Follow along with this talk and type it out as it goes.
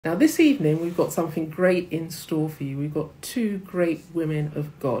Now, this evening, we've got something great in store for you. We've got two great women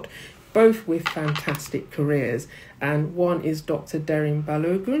of God, both with fantastic careers. And one is Dr. Derin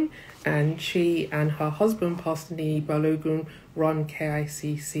Balogun, and she and her husband, Pastor Nii Balogun, run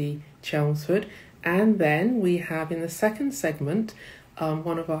KICC Chelmsford. And then we have in the second segment,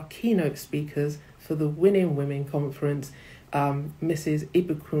 one of our keynote speakers for the Winning Women Conference, Mrs.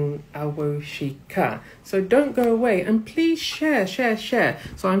 Ibukun Awosika. So don't go away, and please share.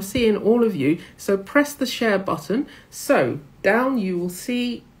 So I'm seeing all of you. So press the share button. So down you will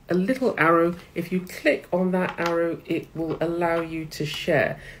see a little arrow. If you click on that arrow, it will allow you to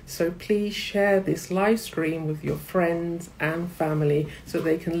share. So please share this live stream with your friends and family so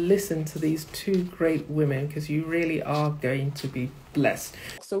they can listen to these two great women, because you really are going to be blessed.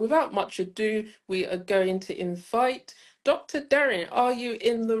 So without much ado, we are going to invite Dr. Derin. Are you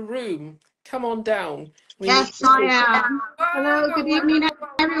in the room? Come on down. Yes, I am. Hello, good evening,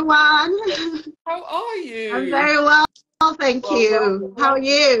 everyone. How are you? I'm very well, thank you. How are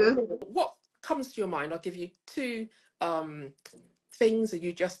you? What comes to your mind? I'll give you two things, and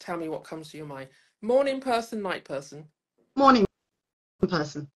you just tell me what comes to your mind. Morning person, night person? Morning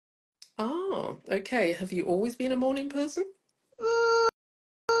person. Oh, okay. Have you always been a morning person?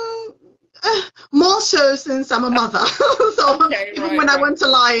 More so since I'm a mother. So okay, even when I want to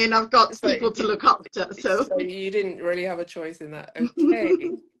lie in, I've got people to look after. So you didn't really have a choice in that.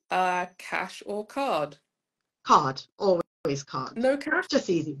 Okay. Cash or card? Card, always card. No cash? Just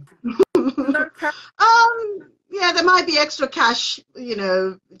easy. No cash? Yeah, there might be extra cash,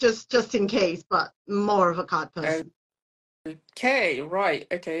 just in case, but more of a card person. Okay, right.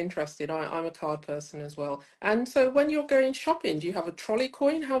 Okay, interesting. I'm a card person as well. And so when you're going shopping, do you have a trolley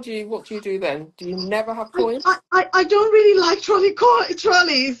coin? What do you do then? Do you never have coins? I don't really like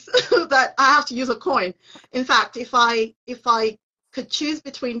trolleys that I have to use a coin. In fact, if I could choose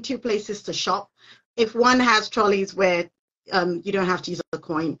between two places to shop, if one has trolleys where you don't have to use a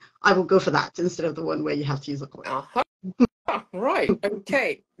coin, I will go for that instead of the one where you have to use a coin. Right.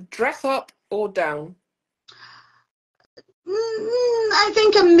 Okay. Dress up or down? I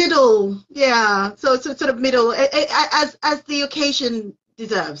think a middle, yeah. So sort of middle, as the occasion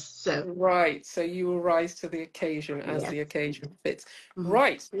deserves. So right. So you will rise to the occasion as the occasion fits.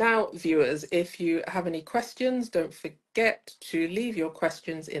 Right. Now, viewers, if you have any questions, don't forget to leave your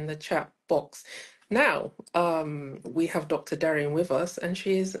questions in the chat box. Now, we have Dr. Derin with us, and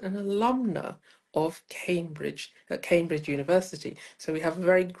she is an alumna of Cambridge, at Cambridge University. So we have a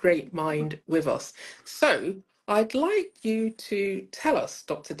very great mind with us. So I'd like you to tell us,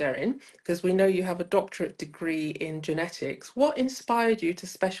 Dr. Derin, because we know you have a doctorate degree in genetics. What inspired you to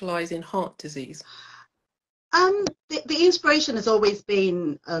specialise in heart disease? The inspiration has always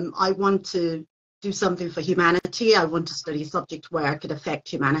been, I want to do something for humanity. I want to study a subject where I could affect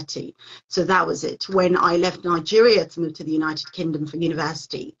humanity. So that was it. When I left Nigeria to move to the United Kingdom for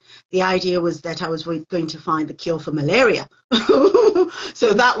university, the idea was that I was going to find the cure for malaria.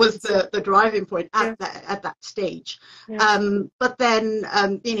 So that was the driving point at that stage. But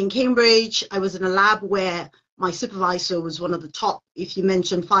then being in Cambridge, I was in a lab where my supervisor was one of the top, if you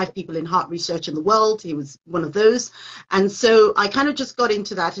mentioned 5 people in heart research in the world, he was one of those. And so I kind of just got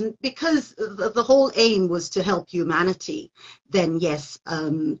into that. And because the whole aim was to help humanity, then yes,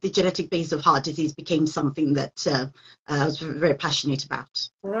 the genetic base of heart disease became something that I was very passionate about.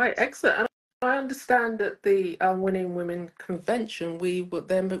 Right, excellent. And I understand that the Winning Women Convention,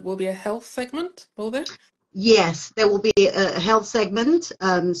 there will be a health segment, will there? Yes, there will be a health segment.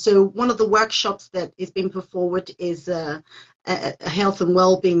 So one of the workshops that is being put forward is a health and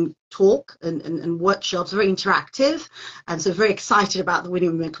well-being talk and workshops, very interactive. And so very excited about the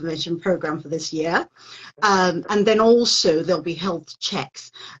Winning Women Convention program for this year. And then also there'll be health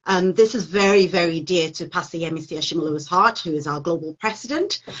checks. This is very, very dear to Pastor Yemisi Ashimolowo's heart, who is our global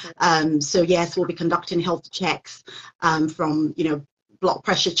president. So yes, we'll be conducting health checks from, blood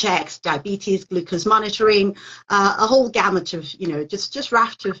pressure checks, diabetes, glucose monitoring, a whole gamut of, just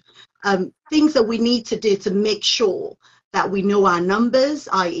raft of things that we need to do to make sure that we know our numbers,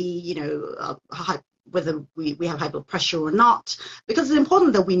 i.e., whether we have high blood pressure or not, because it's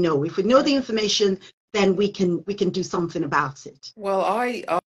important that we know. If we know the information, then we can do something about it. Well,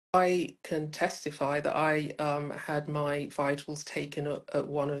 I can testify that I had my vitals taken at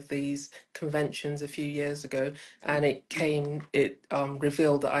one of these conventions a few years ago, and it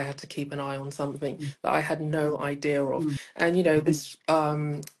revealed that I had to keep an eye on something that I had no idea of. And this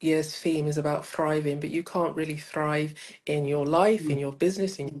year's theme is about thriving, but you can't really thrive in your life, in your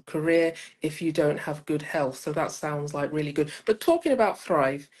business, in your career if you don't have good health. So that sounds like really good. But talking about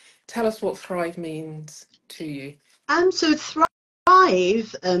thrive, tell us what thrive means to you. So thrive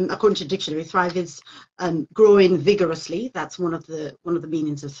thrive, according to dictionary, thrive is growing vigorously. That's one of the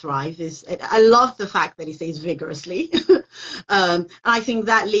meanings of thrive. I love the fact that he says vigorously. And I think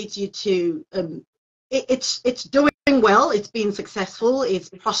that leads you to it's doing well, it's being successful, it's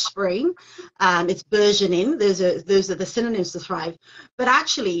prospering, it's burgeoning. Those are the synonyms to thrive. But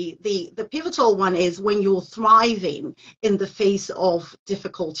actually, the pivotal one is when you're thriving in the face of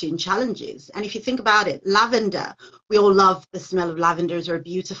difficulty and challenges. And if you think about it, lavender, we all love the smell of lavender, it's very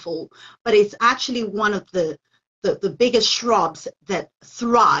beautiful, but it's actually one of the biggest shrubs that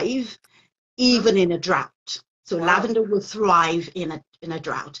thrive even in a drought. So Wow. lavender will thrive in a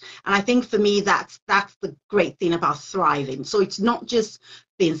drought. And I think for me, that's the great thing about thriving. So it's not just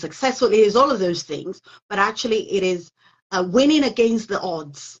being successful, it is all of those things, but actually it is winning against the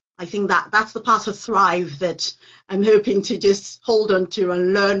odds. I think that's the part of thrive that I'm hoping to just hold on to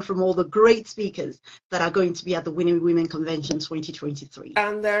and learn from all the great speakers that are going to be at the Winning Women Convention 2023.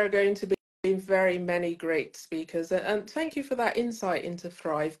 And there are going to be very many great speakers. And thank you for that insight into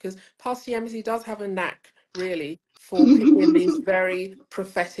thrive, because Pastor Yemisi does have a knack, really, for picking these very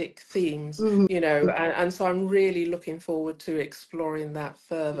prophetic themes, you know, and so I'm really looking forward to exploring that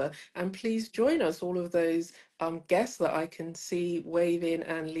further. And please join us, all of those guests that I can see waving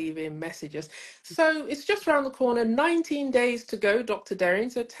and leaving messages. So it's just around the corner, 19 days to go, Dr.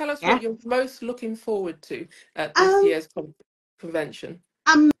 Derring. So tell us what you're most looking forward to at this year's convention.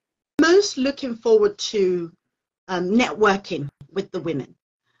 I'm most looking forward to networking with the women.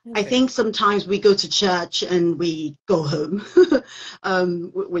 Okay. I think sometimes we go to church and we go home,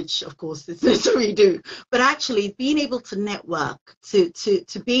 which of course is what we do. But actually being able to network,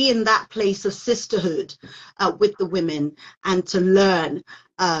 to be in that place of sisterhood with the women and to learn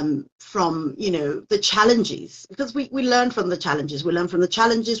from, you know, the challenges, because we learn from the challenges. We learn from the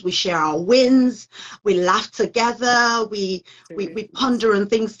challenges, we share our wins, we laugh together, we ponder on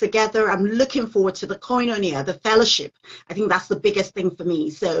things together. I'm looking forward to the koinonia, the fellowship. I think that's the biggest thing for me.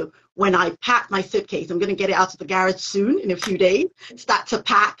 So when I pack my suitcase, I'm going to get it out of the garage soon, in a few days, start to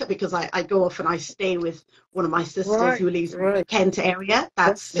pack, because I go off and I stay with one of my sisters who lives in the Kent area.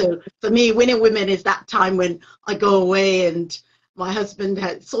 So for me, Winning Women is that time when I go away and my husband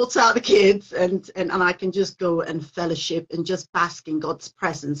sorts out the kids and I can just go and fellowship and just bask in God's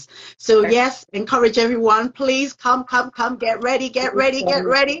presence. So yes, encourage everyone, please come, get ready. Yes,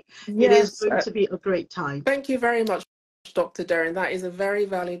 it is going to be a great time. Thank you very much, Dr. Derring. That is a very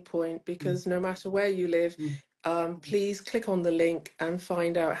valid point, because no matter where you live, please click on the link and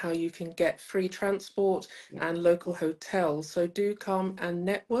find out how you can get free transport and local hotels. So do come and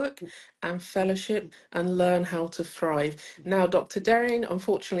network and fellowship and learn how to thrive. Now, Dr. Derring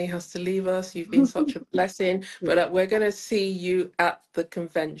unfortunately has to leave us. You've been such a blessing, but we're going to see you at the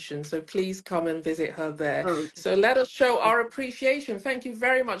convention. So please come and visit her there. So let us show our appreciation. Thank you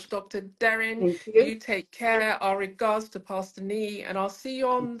very much, Dr. Derring. You take care. Our regards to Pastor Nee, and I'll see you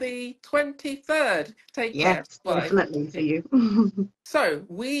on the 23rd. Take care. Bye. Definitely. See you. So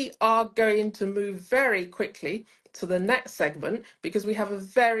we are going to move very quickly to the next segment, because we have a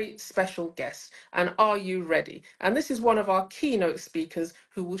very special guest. And are you ready? And this is one of our keynote speakers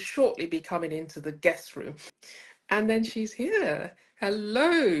who will shortly be coming into the guest room. And then she's here.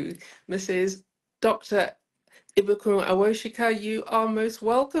 Hello, Mrs. Dr. Ibukun Awosika. You are most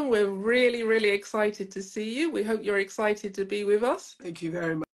welcome. We're really, really excited to see you. We hope you're excited to be with us. Thank you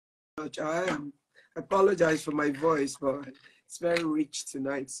very much. I apologize for my voice, but it's very rich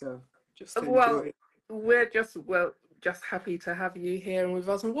tonight, so just enjoy it. We're just happy to have you here and with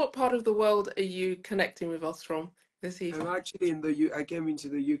us. And what part of the world are you connecting with us from this evening? I'm actually I came into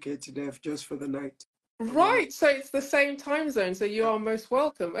the UK today just for the night. Right, so it's the same time zone, so you are most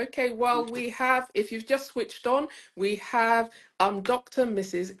welcome. Okay, well, we have, if you've just switched on, we have Dr.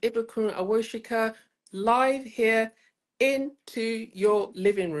 Mrs. Ibukun Awosika live here into your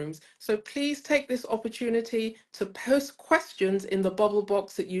living rooms. So please take this opportunity to post questions in the bubble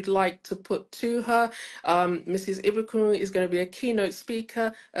box that you'd like to put to her. Mrs. Ibukun is going to be a keynote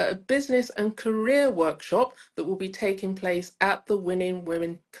speaker at a business and career workshop that will be taking place at the Winning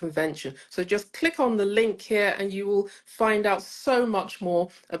Women Convention. So just click on the link here and you will find out so much more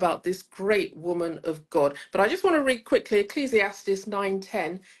about this great woman of God. But I just want to read quickly, Ecclesiastes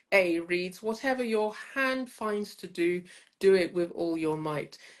 9:10a reads, "Whatever your hand finds to do, do it with all your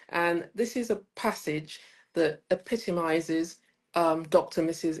might." And this is a passage that epitomizes Dr.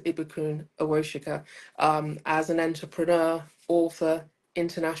 Mrs. Ibukun Awosika as an entrepreneur, author,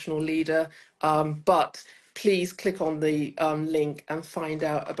 international leader. But please click on the link and find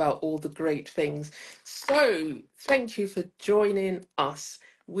out about all the great things. So thank you for joining us.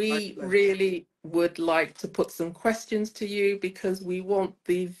 We really would like to put some questions to you because we want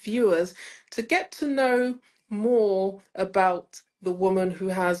the viewers to get to know more about the woman who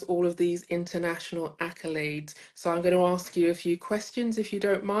has all of these international accolades. So I'm going to ask you a few questions if you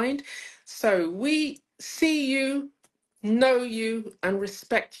don't mind. So we see you, know you, and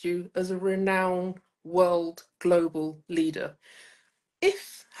respect you as a renowned world global leader.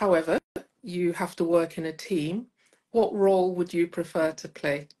 If, however, you have to work in a team, what role would you prefer to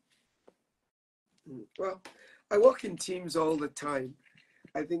play? Well, I work in teams all the time.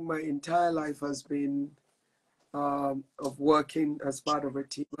 I think my entire life has been of working as part of a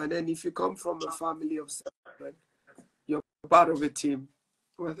team. And then if you come from a family of 7, you're part of a team,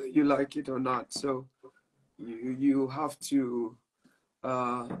 whether you like it or not. So you have to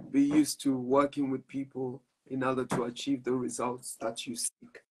be used to working with people in order to achieve the results that you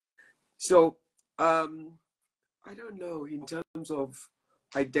seek. So I don't know, in terms of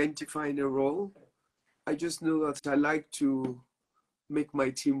identifying a role, I just know that I like to make my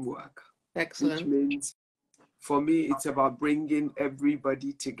team work. Excellent. Which means for me, it's about bringing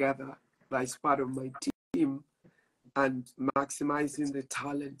everybody together as part of my team and maximizing the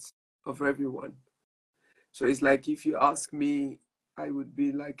talents of everyone. So it's like, if you ask me, I would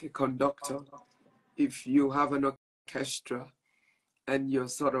be like a conductor. If you have an orchestra and you're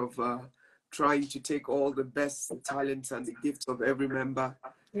sort of trying to take all the best talents and the gifts of every member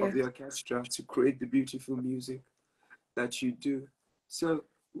of the orchestra to create the beautiful music that you do. So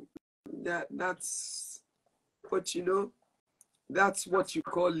that's what, that's what you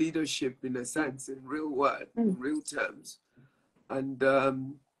call leadership in a sense, in real terms. And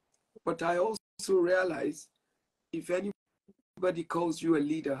but I also realize, if anybody calls you a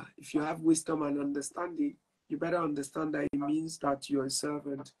leader, if you have wisdom and understanding, you better understand that it means that you're a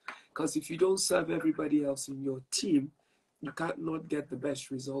servant. Because if you don't serve everybody else in your team, you can't not get the best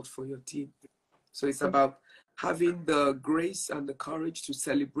result for your team. So it's about having the grace and the courage to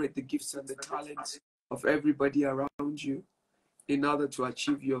celebrate the gifts and the talents of everybody around you in order to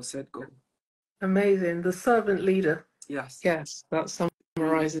achieve your set goal. Amazing. The servant leader. Yes. Yes, that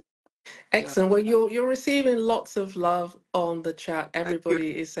summarizes. Excellent. Well, you're receiving lots of love on the chat.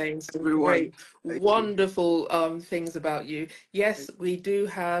 Everybody is saying some great, wonderful things about you. Yes, we do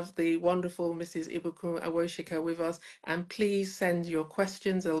have the wonderful Mrs. Ibukun Awosika with us, and please send your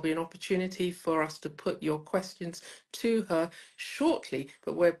questions. There'll be an opportunity for us to put your questions to her shortly.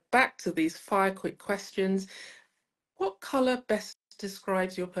 But we're back to these 5 quick questions. What color best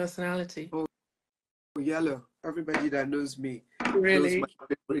describes your personality? Oh, yellow. Everybody that knows me Really? knows my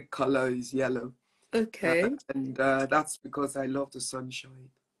favorite color is yellow. Okay. And that's because I love the sunshine.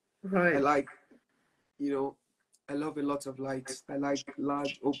 Right. I like, I love a lot of light. I like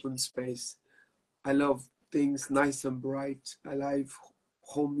large open space. I love things nice and bright. I like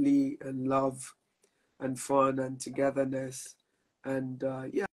homely and love and fun and togetherness. And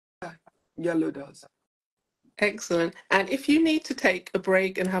yellow does. Excellent. And if you need to take a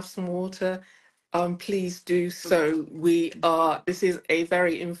break and have some water, please do so. This is a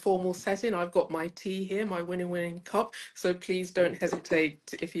very informal setting. I've got my tea here, my winning cup. So please don't hesitate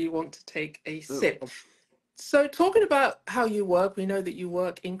if you want to take a sip. So talking about how you work, we know that you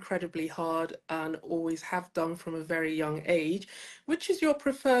work incredibly hard and always have done from a very young age. Which is your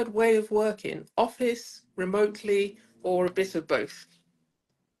preferred way of working? Office, remotely, or a bit of both?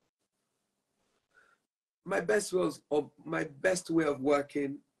 My best way of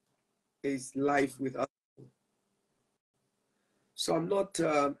working is live with others. So I'm not,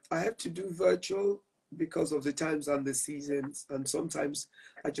 I have to do virtual because of the times and the seasons. And sometimes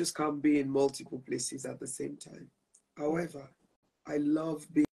I just can't be in multiple places at the same time. However, I love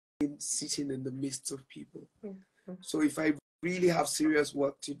being sitting in the midst of people. So if I really have serious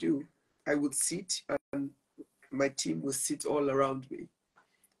work to do, I would sit and my team would sit all around me.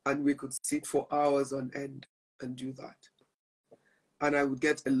 And we could sit for hours on end and do that. And I would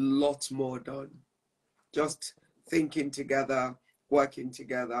get a lot more done. Just thinking together, working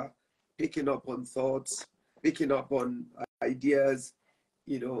together, picking up on thoughts, picking up on ideas,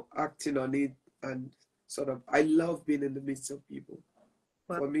 acting on it. And sort of, I love being in the midst of people.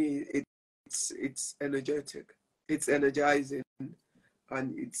 Wow. For me, it's energetic. It's energizing.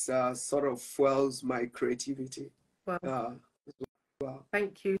 And it's sort of fuels my creativity. Wow.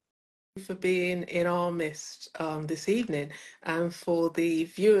 Thank you for being in our midst this evening, and for the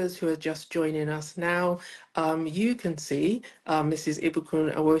viewers who are just joining us now, you can see Mrs.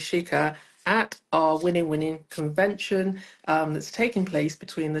 Ibukun Awosika at our Winning convention that's taking place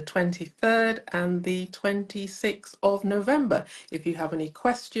between the 23rd and the 26th of November. If you have any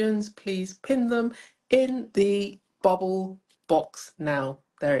questions, please pin them in the bubble box now.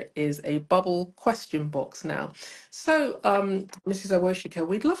 there is a bubble question box now. So, Mrs. Awosika,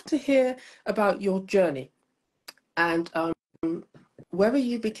 we'd love to hear about your journey and whether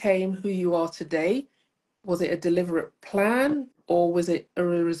you became who you are today. Was it a deliberate plan, or was it a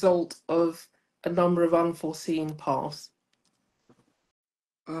result of a number of unforeseen paths?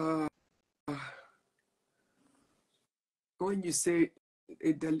 When you say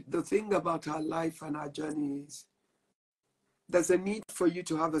the thing about our life and our journey is there's a need for you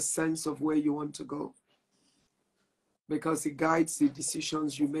to have a sense of where you want to go, because it guides the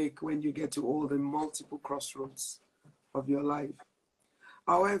decisions you make when you get to all the multiple crossroads of your life.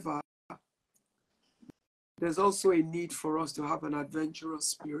 However, there's also a need for us to have an adventurous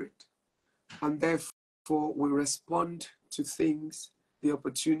spirit, and therefore we respond to things, the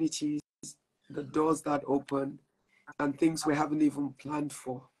opportunities, the doors that open, and things we haven't even planned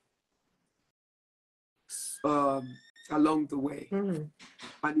for along the way. Mm-hmm.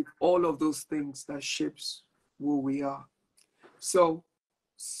 And it's all of those things that shapes who we are. So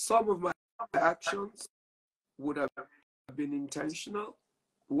some of my actions would have been intentional,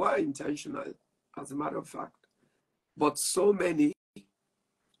 were intentional, as a matter of fact. But so many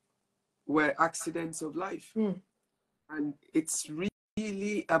were accidents of life. Mm. And it's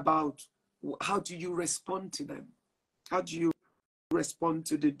really about how do you respond to them? How do you respond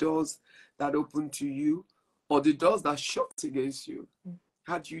to the doors that open to you or the doors that shut against you? Mm.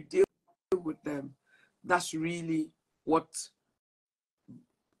 How do you deal with them? That's really what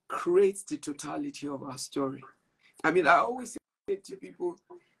creates the totality of our story. I mean, I always say to people,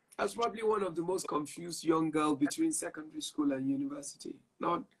 I was probably one of the most confused young girls between secondary school and university.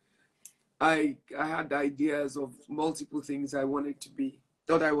 I had ideas of multiple things I wanted to be.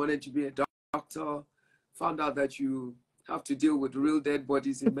 Thought I wanted to be a doctor. Found out that you have to deal with real dead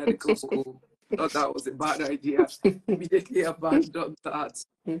bodies in medical school. Thought that was a bad idea. Immediately abandoned that.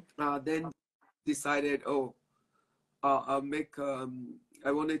 Then decided, I'll make,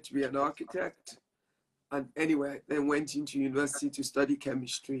 I wanted to be an architect. And anyway, then went into university to study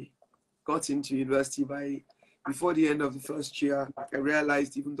chemistry. Got into university before the end of the first year. I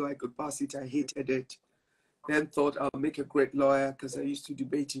realized even though I could pass it, I hated it. Then thought I'll make a great lawyer because I used to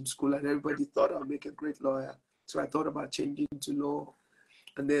debate in school and everybody thought I'll make a great lawyer. So I thought about changing to law.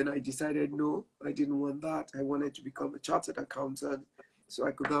 And then I decided, no, I didn't want that. I wanted to become a chartered accountant so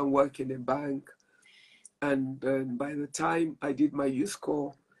I could go and work in a bank. And by the time I did my youth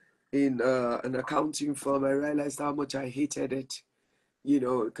corps in an accounting firm, I realized how much I hated it,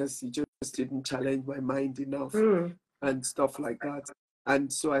 because it just didn't challenge my mind enough and stuff like that.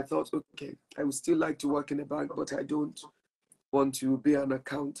 And so I thought, okay, I would still like to work in a bank, but I don't want to be an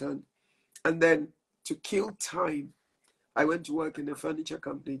accountant. And then to kill time, I went to work in a furniture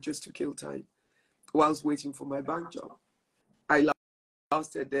company just to kill time whilst waiting for my bank job. I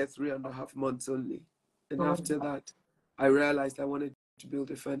lasted there 3.5 months only. And after that, I realized I wanted to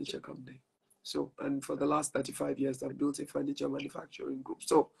build a furniture company. So, and for the last 35 years, I've built a furniture manufacturing group.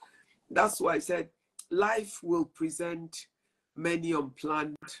 So that's why I said life will present many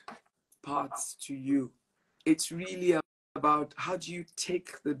unplanned paths to you. It's really about how do you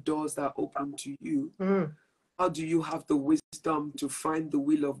take the doors that open to you? How do you have the wisdom to find the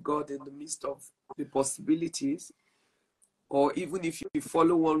will of God in the midst of the possibilities? Or even if you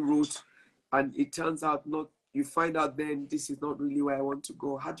follow one route and it turns out not, you find out then this is not really where I want to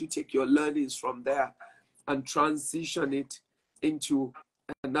go. How do you take your learnings from there and transition it into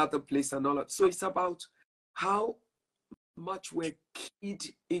another place and all that? So it's about how much we're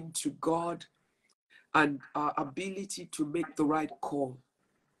keyed into God and our ability to make the right call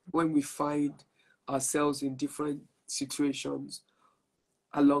when we find ourselves in different situations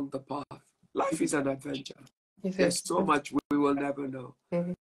along the path. Life is an adventure. There's so much we will never know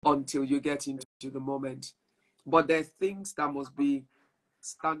until you get into the moment. But there are things that must be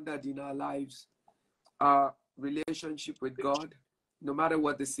standard in our lives. Our relationship with God, no matter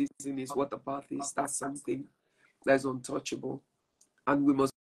what the season is, what the path is, that's something that's untouchable. And we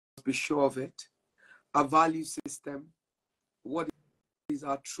must be sure of it. Our value system, what is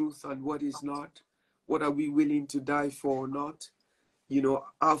our truth and what is not? What are we willing to die for or not?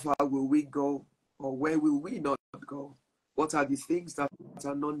 How far will we go or where will we not go? What are the things that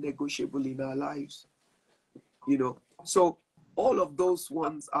are non-negotiable in our lives? So all of those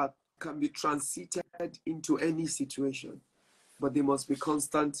ones can be transited into any situation, but they must be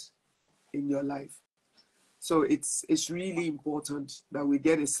constant in your life. So it's really important that we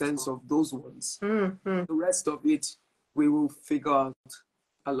get a sense of those ones. The rest of it, we will figure out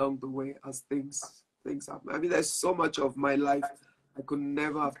along the way as things happen. I mean, there's so much of my life I could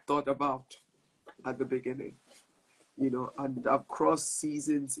never have thought about at the beginning. and I've crossed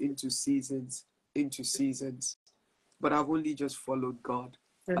seasons into seasons into seasons, but I've only just followed God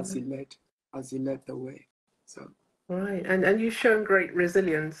as He led the way. So. Right, and you've shown great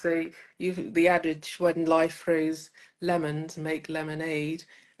resilience. So the adage, when life throws lemons, make lemonade,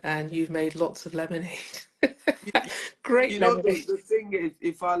 and you've made lots of lemonade. Great lemonade. The thing is,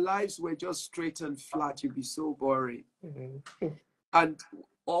 if our lives were just straight and flat, it'd be so boring. And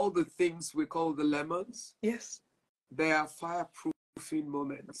all the things we call the lemons, yes, they are fireproofing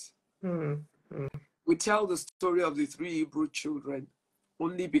moments. We tell the story of the 3 Hebrew children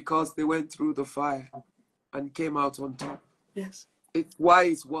only because they went through the fire and came out on top. Yes. It's why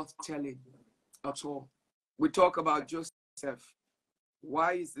it's worth telling at all. We talk about Joseph.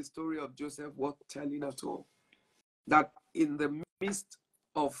 Why is the story of Joseph worth telling at all? That in the midst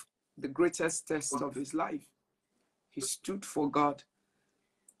of the greatest test of his life, he stood for God,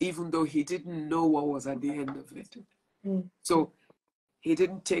 even though he didn't know what was at the end of it. So he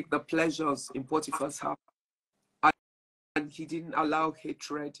didn't take the pleasures in Potiphar's house, and he didn't allow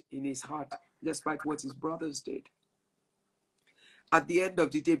hatred in his heart, despite what his brothers did. At the end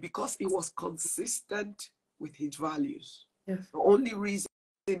of the day, because he was consistent with his values, the only reason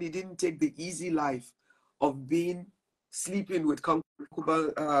he didn't take the easy life of sleeping with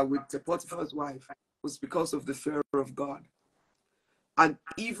Potiphar's wife was because of the fear of God. And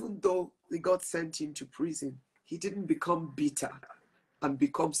even though he got sent into prison, he didn't become bitter and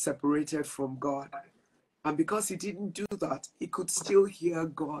become separated from God. And because he didn't do that, he could still hear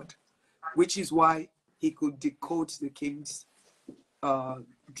God, which is why he could decode the king's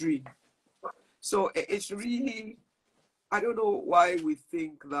dream. So it's really, I don't know why we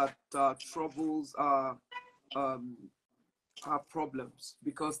think that troubles are problems,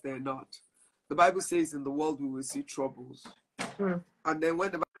 because they're not. The Bible says in the world we will see troubles. And then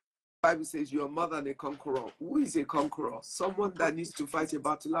when the Bible says you're more than a conqueror, who is a conqueror? Someone that needs to fight a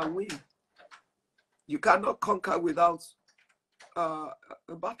battle and win. You cannot conquer without a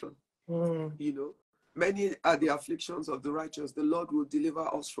battle. Many are the afflictions of the righteous. The Lord will deliver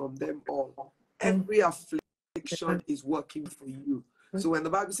us from them all. Every affliction is working for you. So when the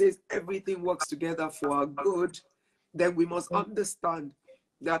Bible says everything works together for our good, then we must understand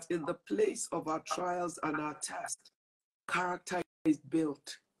that in the place of our trials and our tests, character is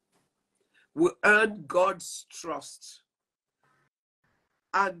built. We earn God's trust,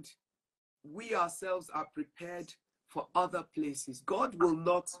 and we ourselves are prepared for other places. God will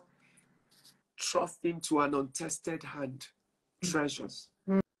not trust into an untested hand treasures.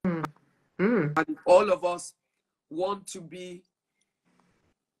 And all of us want to be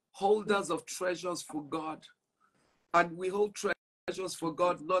holders of treasures for God. And we hold treasures for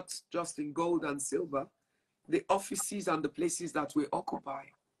God not just in gold and silver, the offices and the places that we occupy.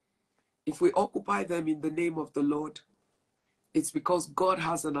 If we occupy them in the name of the Lord, it's because God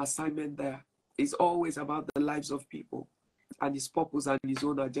has an assignment there. It's always about the lives of people and his purpose and his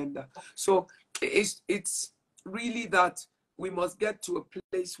own agenda. So it's really that we must get to a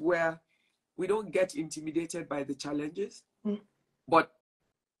place where we don't get intimidated by the challenges, but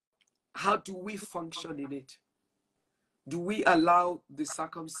how do we function in it? Do we allow the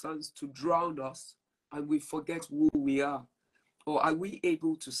circumstance to drown us and we forget who we are? Or are we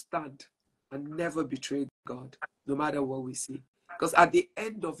able to stand and never betray God, no matter what we see? Because at the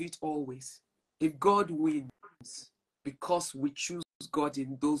end of it always, if God wins, because we choose God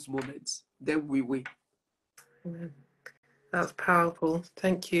in those moments, then we win. That's powerful.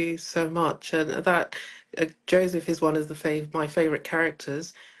 Thank you so much. And that Joseph is one of my favorite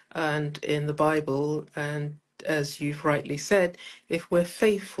characters, and in the Bible. And as you've rightly said, if we're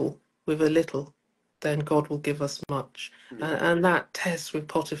faithful with a little, then God will give us much. And that test with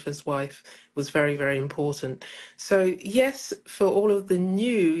Potiphar's wife was very, very important. So yes, for all of the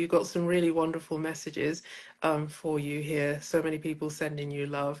new, you've got some really wonderful messages for you here. So many people sending you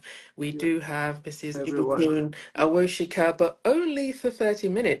love. We do have Mrs. Ibukun Awosika, but only for 30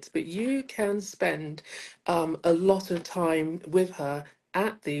 minutes. But you can spend a lot of time with her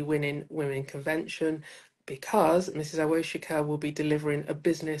at the Winning Women Convention, because Mrs. Awosika will be delivering a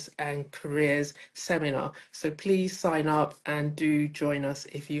business and careers seminar. So please sign up and do join us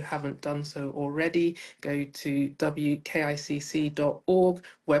if you haven't done so already. Go to wkicc.org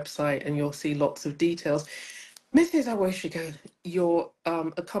website and you'll see lots of details. Mrs. Awosika, your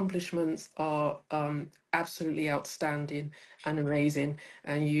accomplishments are absolutely outstanding and amazing,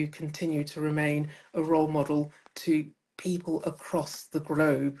 and you continue to remain a role model to people across the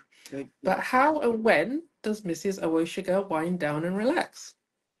globe. But how and when does Mrs. Awosika wind down and relax?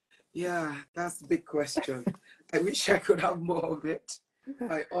 Yeah, that's the big question. I wish I could have more of it.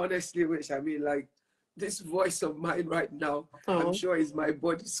 I honestly wish. I mean, like, this voice of mine right now, I'm Oh, sure is my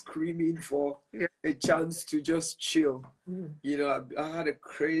body screaming for yeah. a chance to just chill. Mm. You know, I had a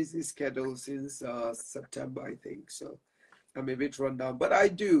crazy schedule since September, I think. So I'm a bit run down, but I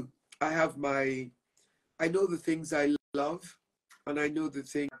do. I know the things I love, and I know the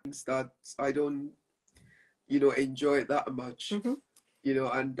things that I don't, enjoy that much. Mm-hmm.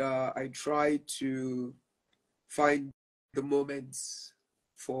 And I try to find the moments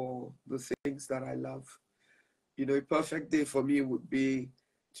for the things that I love. A perfect day for me would be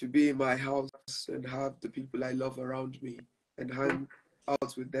to be in my house and have the people I love around me and hang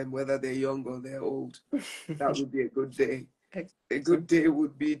out with them, whether they're young or they're old. That would be a good day. A good day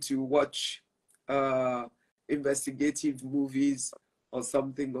would be to watch investigative movies or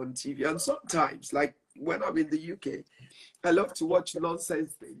something on TV. And sometimes, like when I'm in the UK, I love to watch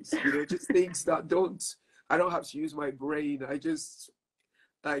nonsense things, just things that I don't have to use my brain. I just,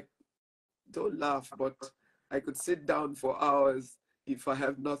 like, don't laugh, but I could sit down for hours if I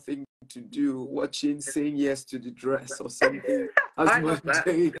have nothing to do, watching Saying Yes to the Dress or something as I love that.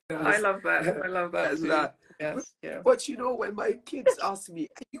 mundane I love that. I love that as too. that. Yes, yeah. But when my kids ask me,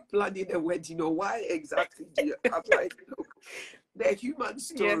 are you planning a wedding or why exactly do you? I'm like, look, they're human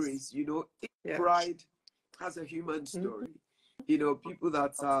stories, Yes. Yeah. Pride has a human story. People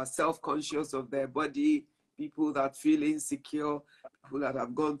that are self-conscious of their body, people that feel insecure, people that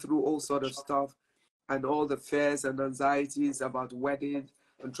have gone through all sort of stuff and all the fears and anxieties about wedding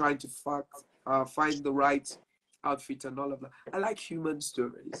and trying to find the right outfit and all of that. I like human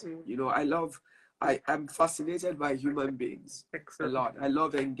stories. I'm fascinated by human beings a lot. I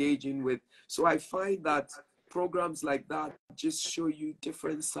love engaging with, so I find that programs like that just show you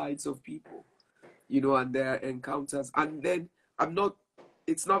different sides of people, and their encounters. And then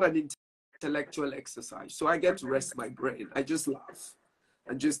it's not an intellectual exercise. So I get to rest my brain. I just laugh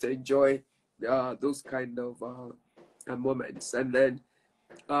and just enjoy those kind of moments. And then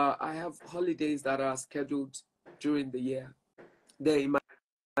I have holidays that are scheduled during the year. They're in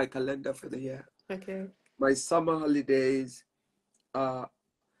my calendar for the year. Okay. My summer holidays,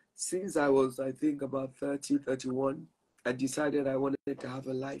 since I was, I think, about 30, 31, I decided I wanted to have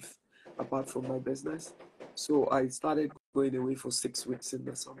a life apart from my business. So I started going away for 6 weeks in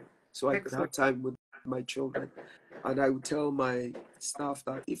the summer so I could have time with my children. And I would tell my staff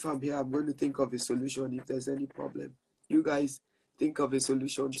that if I'm here, I'm going to think of a solution if there's any problem. You guys think of a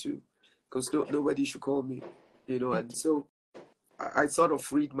solution too, because nobody should call me, And so I sort of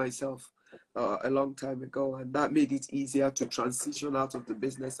freed myself a long time ago, and that made it easier to transition out of the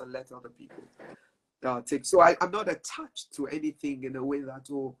business and let other people take. So I'm not attached to anything in a way that,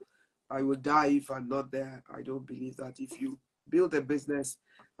 I will die if I'm not there. I don't believe that. If you build a business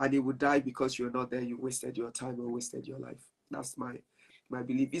and it would die because you're not there, you wasted your time or wasted your life. That's my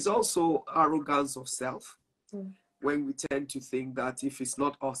belief. It's also arrogance of self when we tend to think that if it's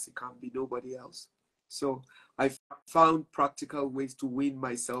not us, it can be nobody else. So I found practical ways to wean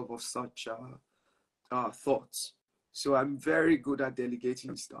myself of such thoughts. So I'm very good at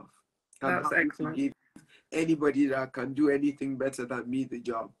delegating stuff. That's excellent. Give anybody that can do anything better than me the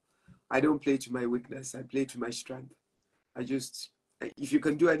job. I don't play to my weakness. I play to my strength. If you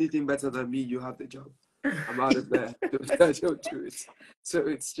can do anything better than me, you have the job. I'm out of there. I don't do it. So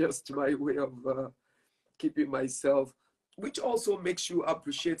it's just my way of keeping myself, which also makes you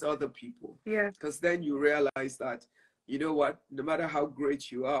appreciate other people. Yeah. Because then you realize that, you know what, no matter how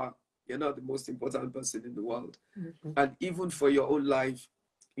great you are, you're not the most important person in the world. Mm-hmm. And even for your own life,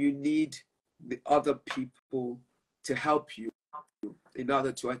 you need the other people to help you in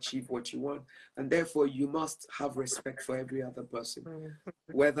order to achieve what you want. And therefore, you must have respect for every other person.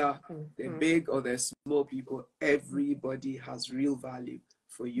 Whether they're big or they're small people, everybody has real value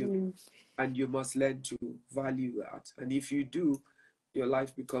for you. And you must learn to value that. And if you do, your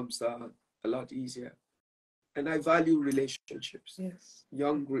life becomes a lot easier. And I value relationships. Yes.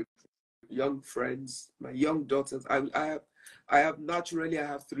 Young friends, my young daughters. I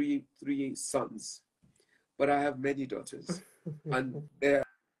have three sons, but I have many daughters. And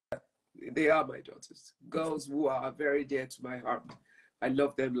they are my daughters. Girls who are very dear to my heart. I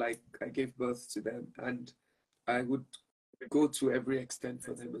love them like I gave birth to them. And I would go to every extent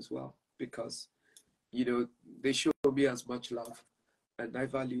for them as well, because they show me as much love, and I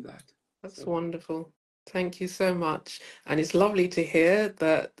value that. That's wonderful. Thank you so much. And it's lovely to hear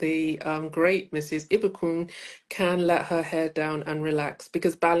that the great Mrs. Ibukun can let her hair down and relax,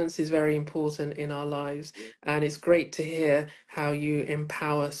 because balance is very important in our lives. And it's great to hear how you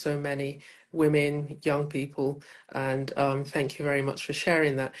empower so many women, young people. And thank you very much for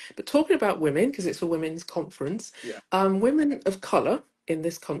sharing that. But talking about women, because it's a women's conference, women of colour in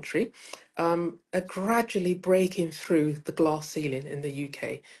this country are gradually breaking through the glass ceiling in the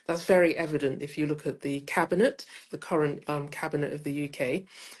UK. That's very evident if you look at the cabinet, the current cabinet of the UK.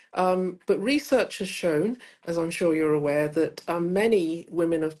 But research has shown, as I'm sure you're aware, that many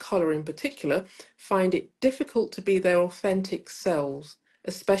women of colour in particular find it difficult to be their authentic selves,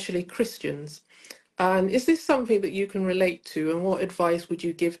 especially Christians. And is this something that you can relate to, and what advice would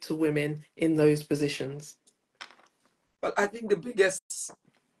you give to women in those positions? Well, I think the biggest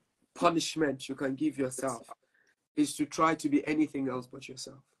punishment you can give yourself is to try to be anything else but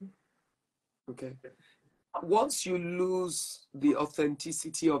yourself. Okay? Once you lose the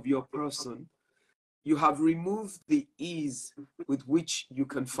authenticity of your person, you have removed the ease with which you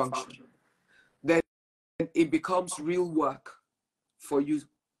can function. Then it becomes real work for you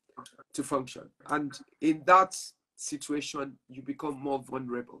to function. And in that situation, you become more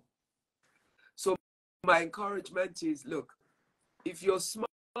vulnerable. So my encouragement is, look, if you're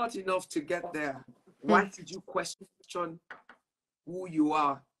smart enough to get there, why did you question who you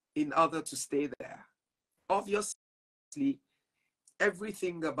are in order to stay there? Obviously,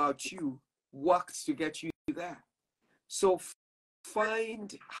 everything about you worked to get you there. So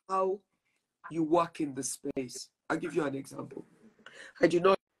find how you work in the space. I'll give you an example. I do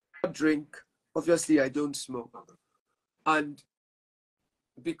not drink. Obviously, I don't smoke. And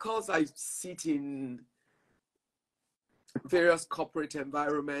because I sit in various corporate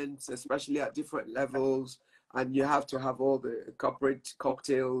environments, especially at different levels, and you have to have all the corporate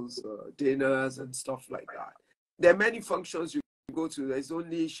cocktails, dinners, and stuff like that. There are many functions you go to. There's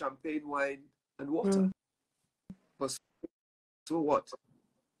only champagne, wine, and water. But so what?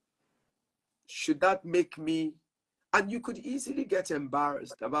 Should that make me? And you could easily get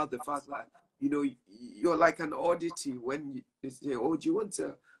embarrassed about the fact that, you know, you're like an oddity when you say, oh, do you want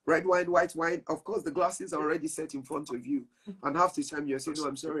red wine, white wine? Of course, the glasses are already set in front of you. And half the time you're saying, no,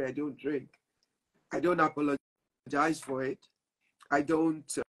 I'm sorry, I don't drink. I don't apologize for it. I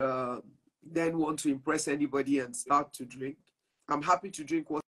don't then want to impress anybody and start to drink. I'm happy to drink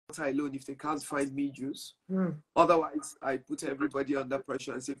water alone if they can't find me juice. Otherwise, I put everybody under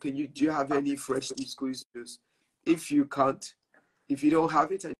pressure and say, do you have any freshly squeezed juice? If you can't, if you don't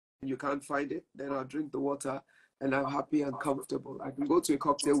have it and you can't find it, then I'll drink the water and I'm happy and comfortable. I can go to a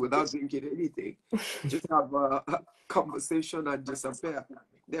cocktail without drinking anything, just have a conversation and disappear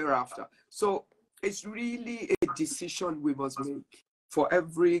thereafter. So it's really a decision we must make for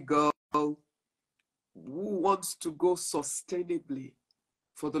every girl who wants to go sustainably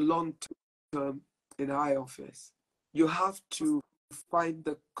for the long term in high office. You have to find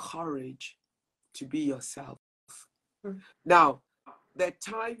the courage to be yourself. Now, there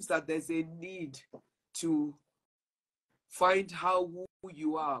are times that there's a need to find how who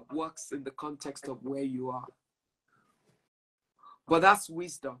you are works in the context of where you are. But that's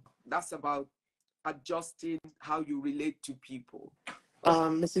wisdom. That's about adjusting how you relate to people.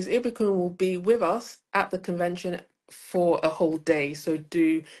 Mrs. Ibukun will be with us at the convention for a whole day, so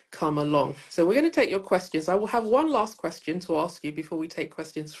do come along. So we're going to take your questions. I will have one last question to ask you before we take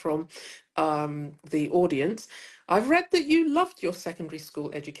questions from the audience. I've read that you loved your secondary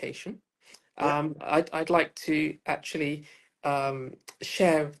school education. I'd like to actually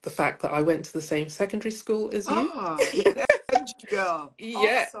share the fact that I went to the same secondary school as you. MG girl.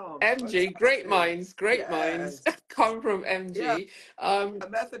 Yeah, Awesome. MG, great minds come from MG. A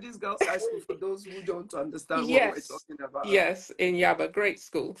Methodist Girls High School, for those who don't understand what we're talking about. Yes, in Yaba, great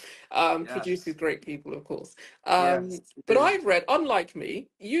school. Produces great people, of course. But I've read, unlike me,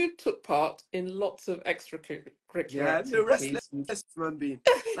 you took part in lots of extracurricular activities. The restless human being.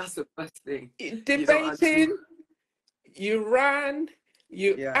 That's the first thing. Debating, you ran,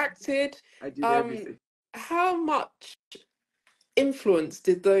 you acted. I did everything. How much influence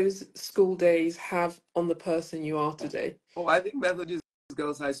did those school days have on the person you are today? Oh, I think Methodist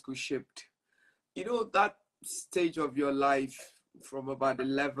Girls High School shaped, that stage of your life from about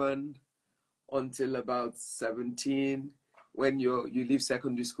 11 until about 17, when you leave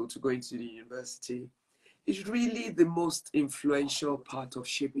secondary school to go into the university, is really the most influential part of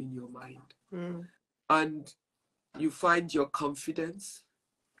shaping your mind. And you find your confidence,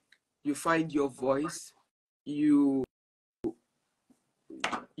 you find your voice, you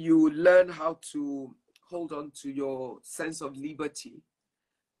learn how to hold on to your sense of liberty,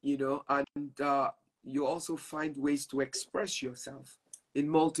 and you also find ways to express yourself in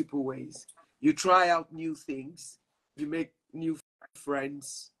multiple ways. You try out new things, you make new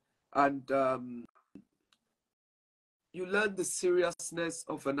friends, and you learn the seriousness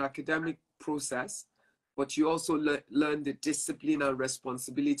of an academic process, but you also learn the discipline and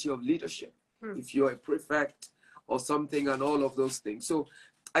responsibility of leadership. If you're a prefect or something, and all of those things. So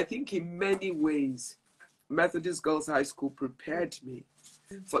I think in many ways, Methodist Girls High School prepared me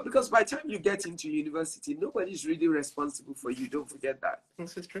for, because by the time you get into university, nobody's really responsible for you. Don't forget that.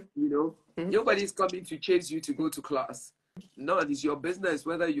 This is true. You know, nobody's coming to chase you to go to class. None. It's your business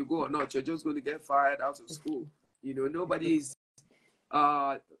whether you go or not. You're just going to get fired out of school. You know, nobody's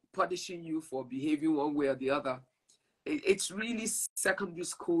punishing you for behaving one way or the other. It's really secondary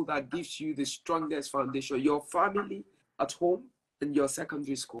school that gives you the strongest foundation. Your family at home and your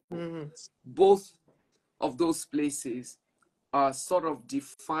secondary school. Both of those places sort of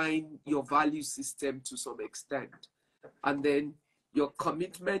define your value system to some extent. And then your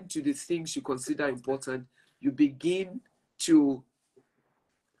commitment to the things you consider important, you begin to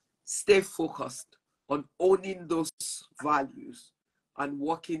stay focused on owning those values and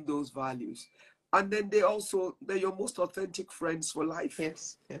working those values. And then they're your most authentic friends for life.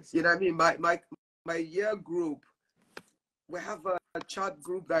 Yes, yes. You know what I mean? My year group, we have a chat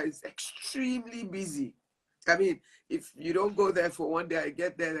group that is extremely busy. I mean, if you don't go there for one day, I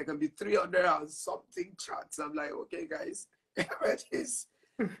get there can be 300 and something chats. I'm like, okay, guys, it is.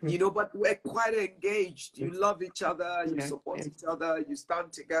 You know, but we're quite engaged. You love each other, you support each other, you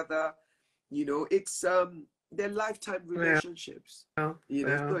stand together. You know, it's they're lifetime relationships. You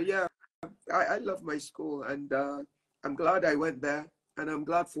know, so yeah, I love my school, and I'm glad I went there, and I'm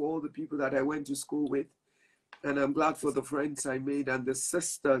glad for all the people that I went to school with, and I'm glad for the friends I made and the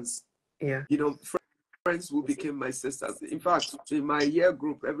sisters. Yeah. You know, friends who became my sisters. In fact, in my year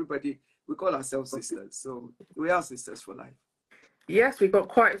group, everybody, we call ourselves sisters. So we are sisters for life. Yes, we've got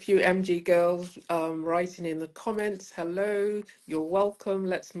quite a few MG girls writing in the comments. Hello, you're welcome.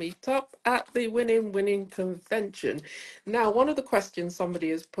 Let's meet up at the Winning Convention. Now, one of the questions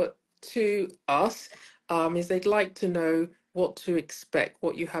somebody has put to us is they'd like to know what to expect,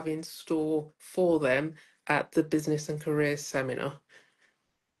 what you have in store for them at the Business and Careers Seminar.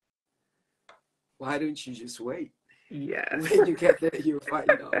 Why don't you just wait? Yes. When you get there, you'll find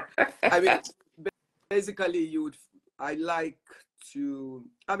out. I mean, basically, I'm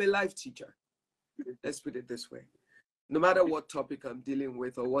a life teacher. Let's put it this way. No matter what topic I'm dealing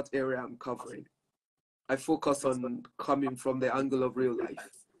with or what area I'm covering, I focus on coming from the angle of real life.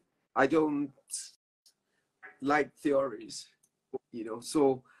 I don't like theories, you know,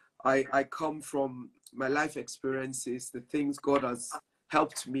 so I come from my life experiences, the things God has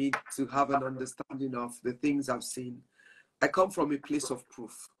helped me to have an understanding of, the things I've seen. I come from a place of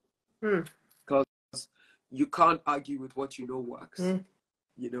proof, because you can't argue with what you know works,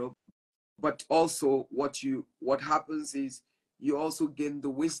 you know, but also what happens is you also gain the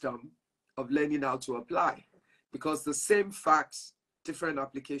wisdom of learning how to apply, because the same facts, different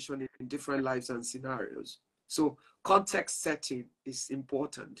application in different lives and scenarios. So context setting is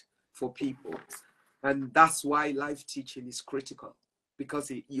important for people. And that's why life teaching is critical,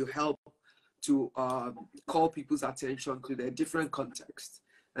 because you help to call people's attention to their different contexts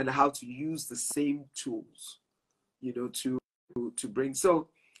and how to use the same tools, you know, to bring. So,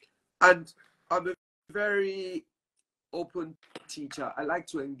 and I'm a very open teacher. I like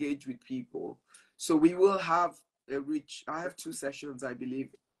to engage with people. So we will have I have 2 sessions, I believe,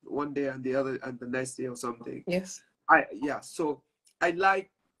 one day and the next day or something. Yes. So I like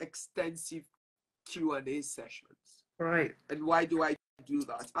extensive Q&A sessions. Right. And why do I do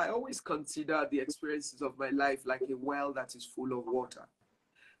that? I always consider the experiences of my life like a well that is full of water.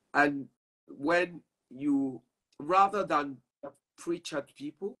 And when you, rather than preach at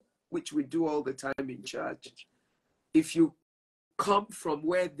people, which we do all the time in church, if you come from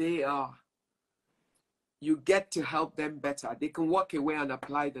where they are, you get to help them better. They can walk away and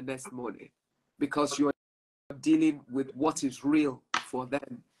apply the next morning, because you're dealing with what is real for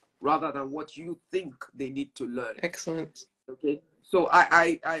them rather than what you think they need to learn. Excellent. Okay. So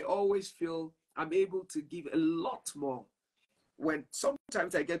I always feel I'm able to give a lot more. When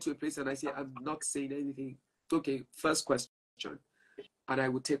sometimes I get to a place and I say, I'm not saying anything. Okay, first question. And I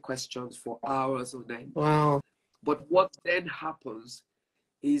would take questions for hours on end. Wow. But what then happens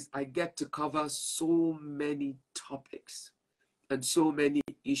is I get to cover so many topics and so many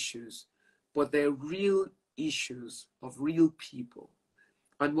issues, but they're real issues of real people.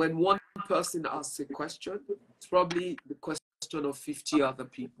 And when one person asks a question, it's probably the question of 50 other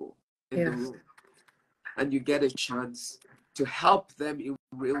people in the room. And you get a chance to help them in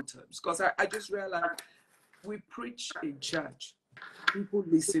real terms. Because I just realized we preach in church. People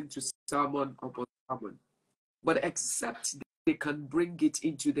listen to sermon upon sermon. But except they can bring it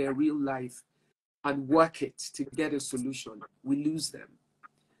into their real life and work it to get a solution, we lose them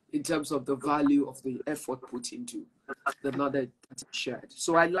in terms of the value of the effort put into the knowledge that is shared.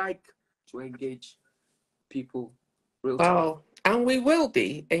 So I like to engage people real time. Wow, And we will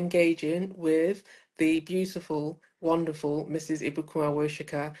be engaging with the beautiful, wonderful Mrs. Ibukun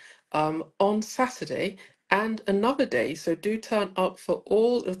Awosika on Saturday and another day. So do turn up for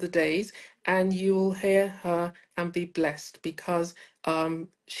all of the days and you will hear her and be blessed because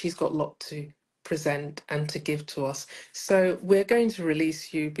she's got a lot to present and to give to us. So we're going to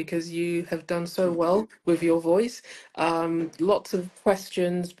release you because you have done so well with your voice. Lots of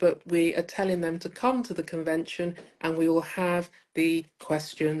questions, but we are telling them to come to the convention and we will have the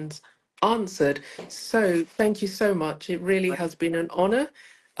questions answered. So thank you so much. It really has been an honor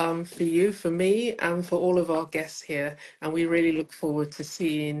for you, for me, and for all of our guests here. And we really look forward to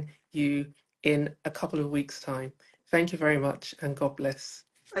seeing you in a couple of weeks' time. Thank you very much and God bless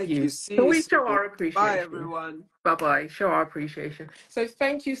Thank you. you. See Can you we show soon. our Bye, appreciation? everyone. Bye-bye. Show our appreciation. So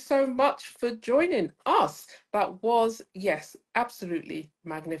thank you so much for joining us. That was, yes, absolutely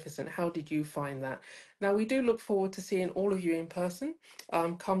magnificent. How did you find that? Now, we do look forward to seeing all of you in person.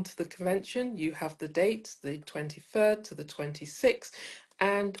 Come to the convention. You have the dates, the 23rd to the 26th.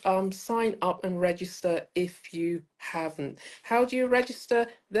 And sign up and register if you haven't. How do you register?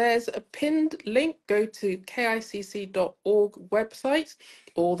 There's a pinned link. Go to KICC.org website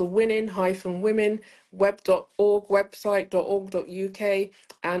or the winning-women web.org website.org.uk,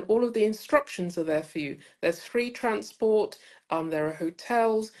 and all of the instructions are there for you. There's free transport, there are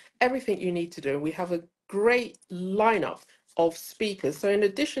hotels, everything you need to do. We have a great lineup of speakers. So in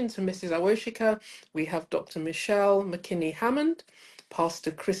addition to Mrs. Awosika, we have Dr. Michelle McKinney Hammond,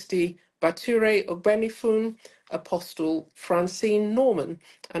 Pastor Christie Bature-Ogbeifun, Apostle Francina Norman,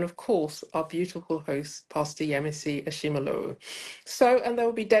 and of course our beautiful host, Pastor Yemisi Ashimolowo. So, and there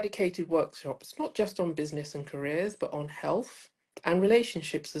will be dedicated workshops, not just on business and careers, but on health and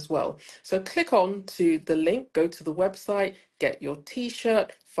relationships as well. So click on to the link, go to the website, get your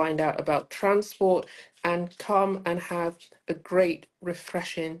t-shirt, find out about transport, and come and have a great,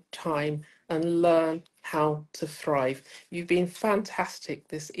 refreshing time and learn how to thrive. You've been fantastic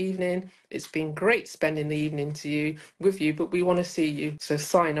this evening. It's been great spending the evening with you, but we want to see you. So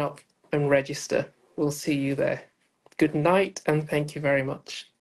sign up and register. We'll see you there. Good night and thank you very much.